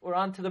wall or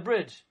onto the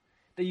bridge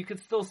that you could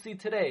still see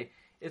today.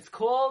 It's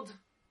called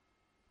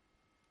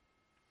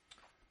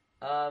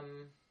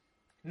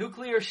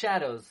nuclear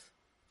shadows.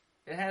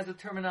 It has a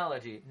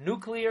terminology.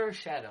 Nuclear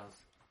shadows.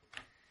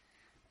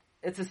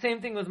 It's the same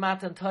thing with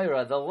Matan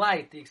Torah. The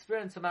light, the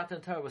experience of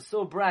Matan Torah was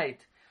so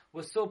bright,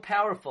 was so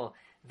powerful,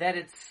 that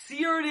it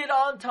seared it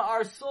onto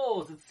our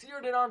souls, it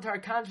seared it onto our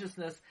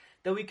consciousness,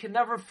 that we can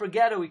never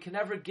forget it, we can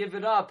never give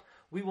it up.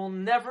 We will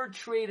never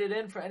trade it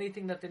in for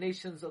anything that the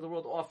nations of the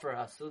world offer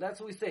us. So that's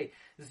what we say.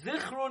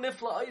 Zichru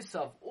nifla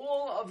Isav.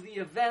 All of the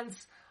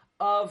events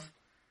of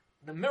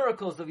the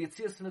miracles of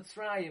Yetzias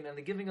Mitzrayim and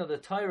the giving of the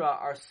Torah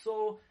are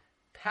so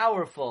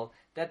powerful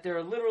that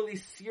they're literally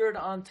seared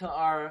onto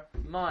our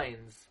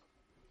minds.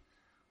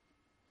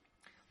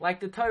 Like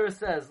the Torah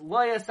says, Lo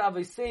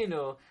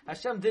yasav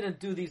Hashem didn't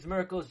do these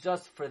miracles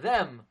just for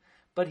them,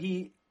 but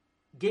He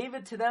gave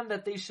it to them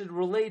that they should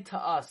relate to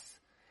us,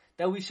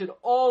 that we should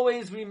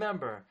always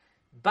remember.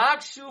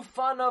 Bakshu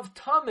fanav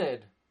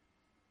tamid.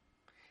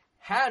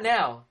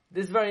 Now,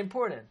 this is very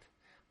important.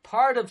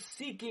 Part of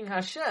seeking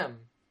Hashem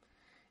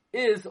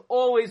is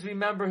always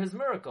remember His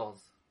miracles.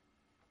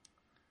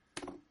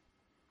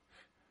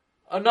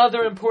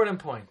 Another important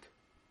point.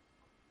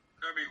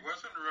 Rebbe,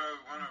 wasn't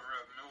one of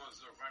Rav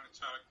Miller's Ravina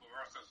Tzadok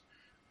L'Bracha's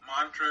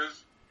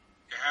mantras,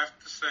 you have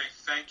to say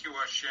thank you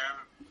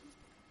Hashem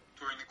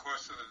during the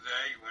course of the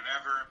day,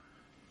 whenever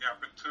the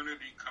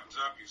opportunity comes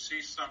up, you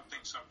see something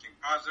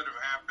positive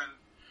happen,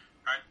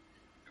 right?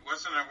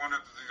 Wasn't that one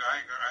of the, I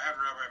had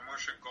Rabbi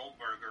Moshe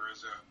Goldberger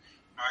as a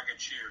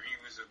Maggid Shir. He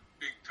was a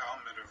big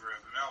Talmud of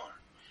Rav Miller.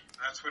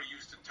 And that's what he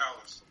used to tell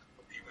us.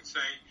 He would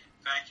say,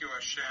 thank you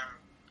Hashem,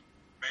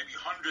 maybe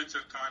hundreds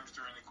of times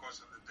during the course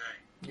of the day.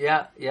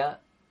 Yeah.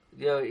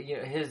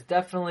 His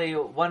definitely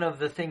one of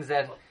the things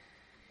that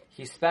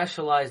he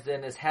specialized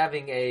in is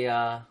having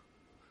a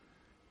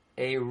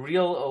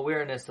real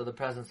awareness of the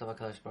presence of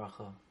HaKadosh Baruch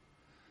Hu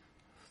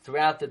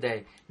throughout the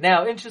day.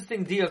 Now,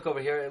 interesting diuk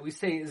over here. We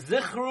say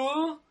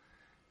zichru.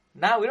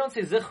 Now we don't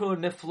say zichru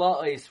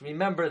nifla'os,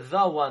 remember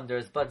the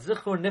wonders, but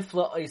zichru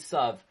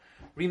nifla'osav,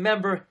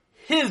 remember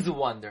His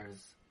wonders.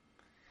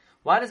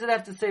 Why does it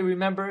have to say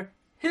remember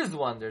His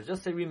wonders?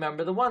 Just say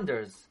remember the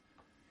wonders.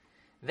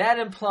 That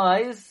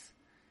implies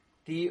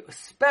the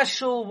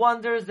special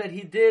wonders that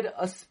He did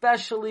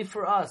especially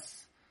for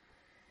us.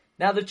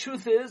 Now the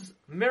truth is,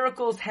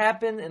 miracles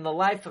happen in the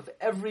life of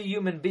every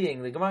human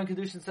being. The Gemara in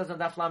Kedushin says on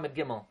Daf Lamed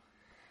Gimel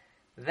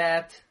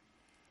that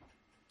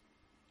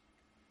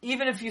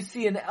even if you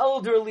see an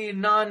elderly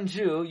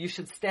non-Jew, you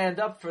should stand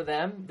up for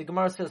them. The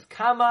Gemara says,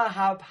 Kama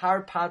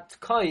harpat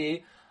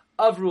koi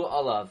avru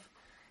alav.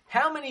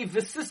 How many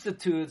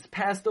vicissitudes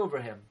passed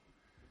over him?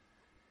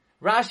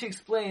 Rashi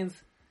explains,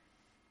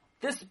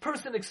 this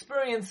person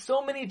experienced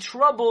so many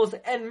troubles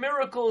and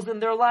miracles in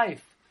their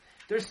life.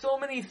 There's so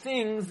many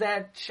things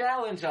that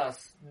challenge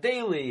us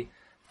daily,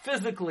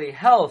 physically,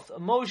 health,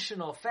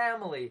 emotional,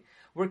 family.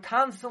 We're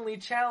constantly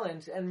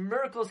challenged, and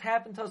miracles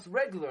happen to us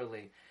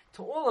regularly,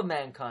 to all of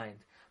mankind.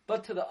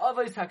 But to the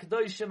Avos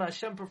HaKadoshim,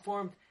 Hashem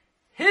performed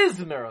His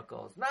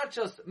miracles, not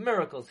just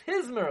miracles,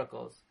 His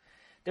miracles.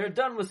 They're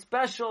done with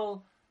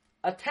special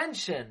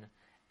attention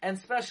and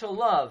special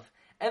love.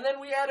 And then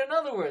we add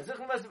another word,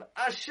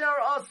 Asher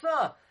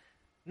Asa.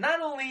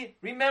 Not only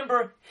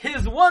remember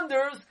His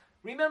wonders,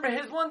 remember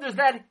His wonders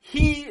that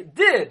He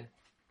did.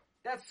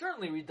 That's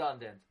certainly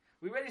redundant.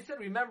 We already said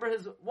remember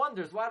His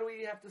wonders. Why do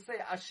we have to say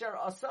Asher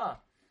Asa?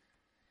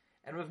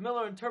 And Rav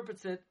Miller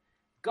interprets it,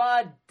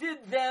 God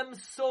did them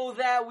so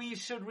that we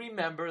should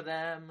remember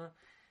them.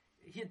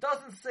 He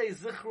doesn't say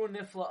Zichru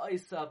Nifla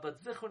Isa,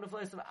 but Zichru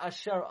Nifla Isa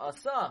Asher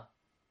Asa.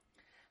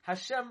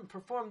 Hashem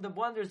performed the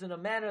wonders in a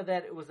manner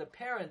that it was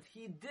apparent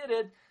He did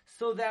it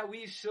so that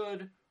we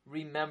should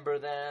remember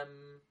them.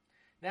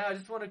 Now I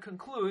just want to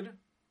conclude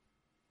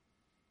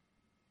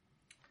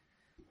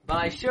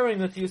by sharing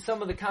with you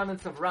some of the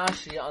comments of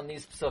Rashi on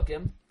these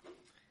psukim.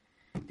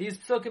 These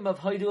psukim of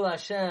Hoidul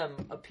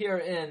Hashem appear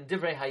in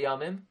Divrei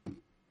Hayamim,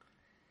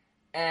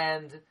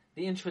 and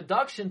the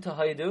introduction to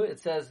Hoidu, it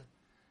says,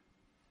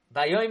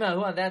 Bayoim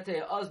Hahu, on that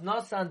day, Oz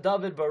Nasan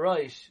David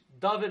Baroish,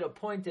 David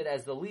appointed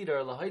as the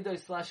leader, Lahoidoi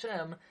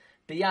Slashem,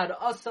 Biyad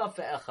Asaf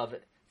Ve'echav,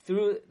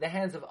 through the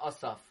hands of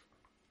Asaf.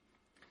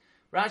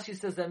 Rashi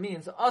says that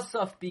means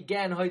Asaf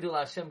began Hoidul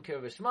Hashem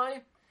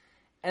Kirvishmai,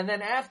 and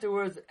then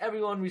afterwards,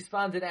 everyone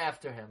responded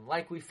after him.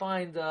 Like we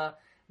find that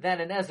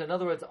in Ezra. In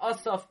other words,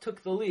 Asaf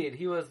took the lead.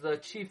 He was the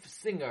chief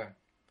singer.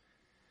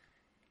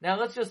 Now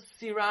let's just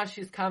see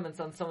Rashi's comments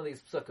on some of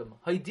these psukim.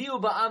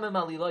 Haidiu ba'amim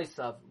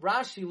aliloisav.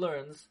 Rashi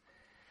learns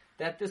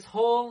that this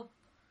whole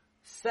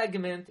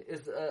segment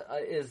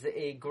is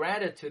a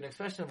gratitude, an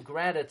expression of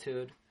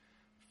gratitude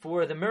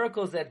for the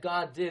miracles that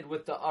God did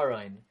with the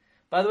Aron.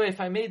 By the way,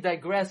 if I may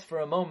digress for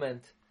a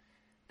moment,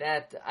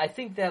 that I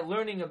think that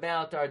learning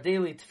about our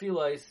daily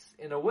tefillos,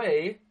 in a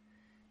way,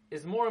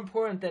 is more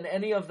important than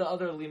any of the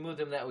other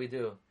limudim that we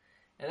do.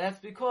 And that's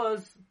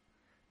because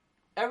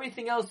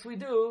everything else we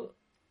do,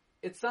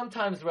 it's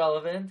sometimes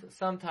relevant,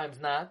 sometimes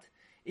not.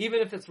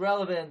 Even if it's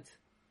relevant,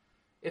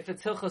 if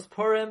it's Hilchos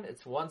Purim,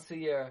 it's once a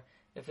year.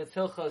 If it's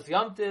Hilchos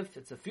Yom Tif,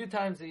 it's a few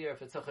times a year.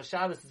 If it's Hilchos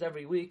Shabbos, it's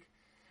every week.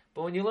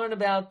 But when you learn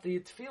about the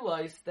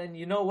tefillos, then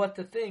you know what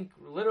to think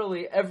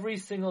literally every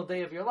single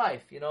day of your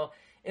life. You know,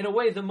 in a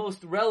way, the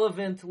most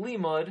relevant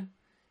limud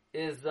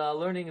is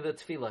learning the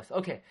tefillos.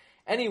 Okay,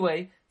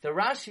 anyway, the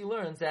Rashi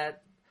learns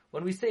that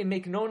when we say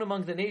make known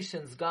among the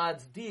nations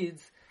God's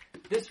deeds,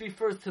 this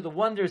refers to the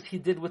wonders he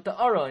did with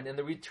the Aron and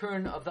the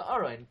return of the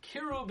Aron.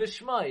 Kiru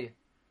b'shmai.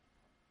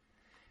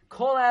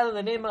 Call out in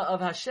the name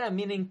of Hashem,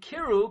 meaning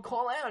Kiru,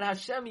 call out,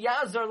 Hashem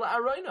Yazar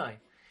la'aronai.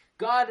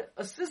 God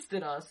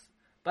assisted us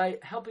by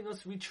helping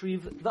us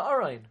retrieve the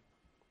Aron.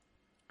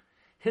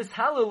 His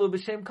Hallelu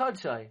b'shem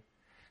Kadshai.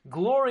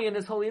 Glory in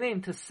his holy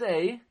name, to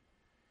say,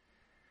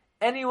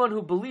 anyone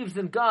who believes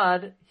in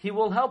God, he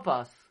will help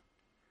us.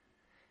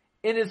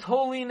 In his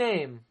holy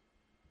name,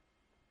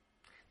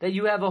 that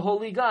you have a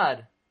holy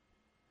God.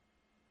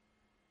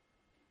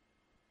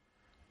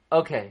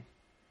 Okay.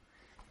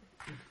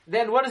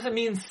 Then what does it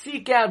mean,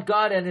 seek out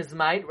God and his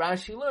might?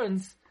 Rashi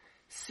learns,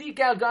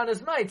 seek out God and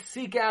his might,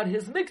 seek out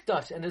his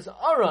mikdash and his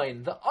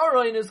aron. The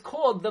aron is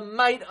called the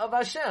might of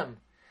Hashem.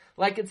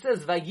 Like it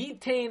says,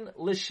 Vayitein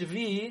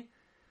l'shvi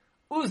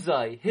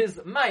uzai. His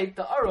might,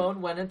 the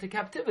aron, went into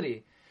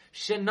captivity.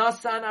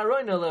 Shenasan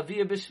arona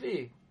lavia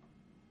b'shvi.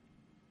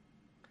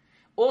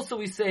 Also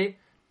we say,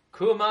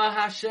 Kuma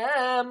Hashem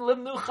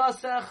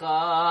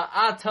limnuchasecha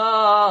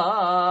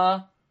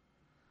ata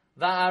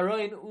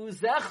va'aron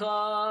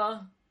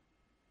uzecha.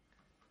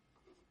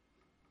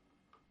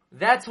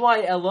 That's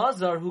why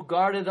Elazar, who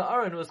guarded the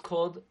Aron, was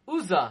called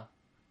Uzzah,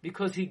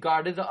 because he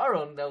guarded the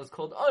Aron that was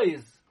called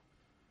Oz.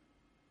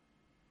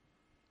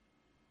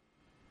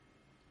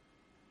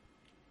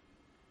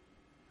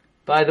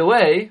 By the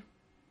way,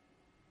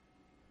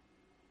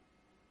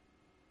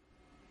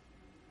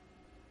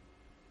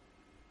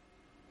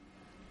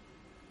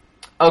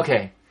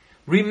 okay,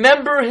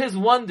 remember his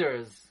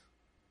wonders.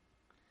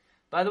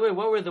 By the way,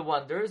 what were the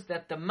wonders?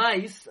 That the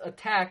mice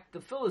attacked the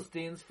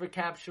Philistines for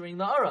capturing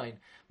the Aron.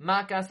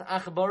 Makas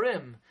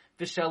achbarim,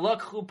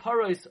 v'shalakchu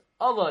paros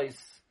alois,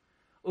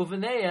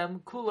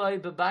 uveneim kulai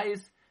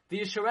bebayis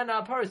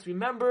v'yisharena paros.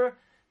 Remember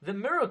the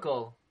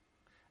miracle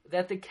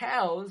that the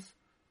cows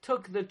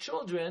took the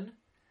children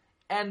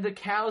and the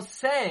cows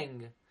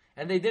sang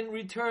and they didn't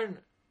return.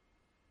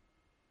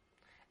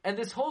 And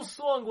this whole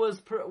song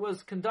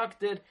was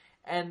conducted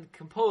and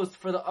composed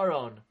for the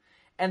Aron.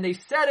 And they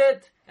said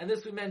it, and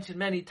this we mentioned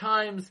many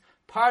times,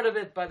 part of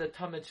it by the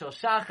Tamid Shel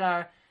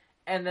Shachar,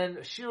 and then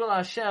Shirul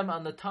Hashem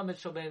on the Tamid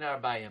Shel Bein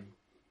Arbayim.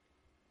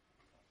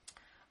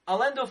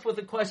 I'll end off with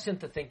a question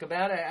to think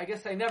about. I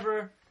guess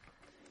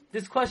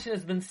this question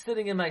has been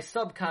sitting in my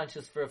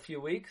subconscious for a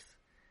few weeks,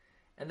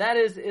 and that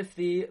is, if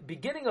the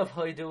beginning of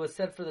Hoidu was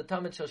said for the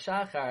Tamid Shel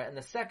Shachar, and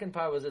the second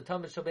part was the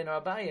Tamid Shel Bein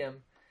Arbayim,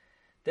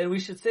 then we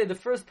should say the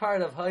first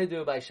part of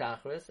Hoidu by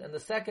Shachris, and the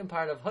second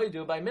part of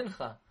Hoidu by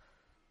Mincha.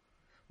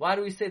 Why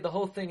do we say the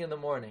whole thing in the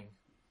morning?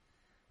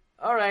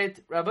 All right,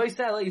 Rabbi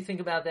Yisrael, I'll let you think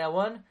about that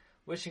one.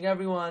 Wishing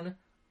everyone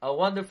a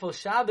wonderful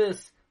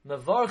Shabbos,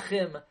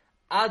 Mevorchim,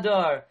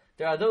 Adar.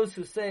 There are those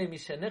who say,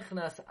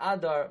 Mishenichnas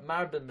Adar,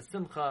 Marbim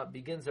B'Simcha,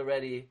 begins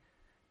already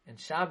in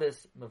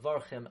Shabbos,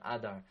 Mevorchim,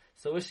 Adar.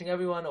 So wishing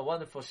everyone a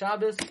wonderful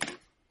Shabbos,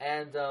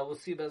 and we'll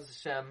see Bez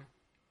Hashem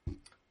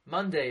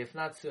Monday, if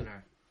not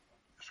sooner.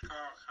 Have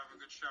a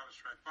good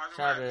Shabbos, right?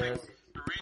 By the way, I think the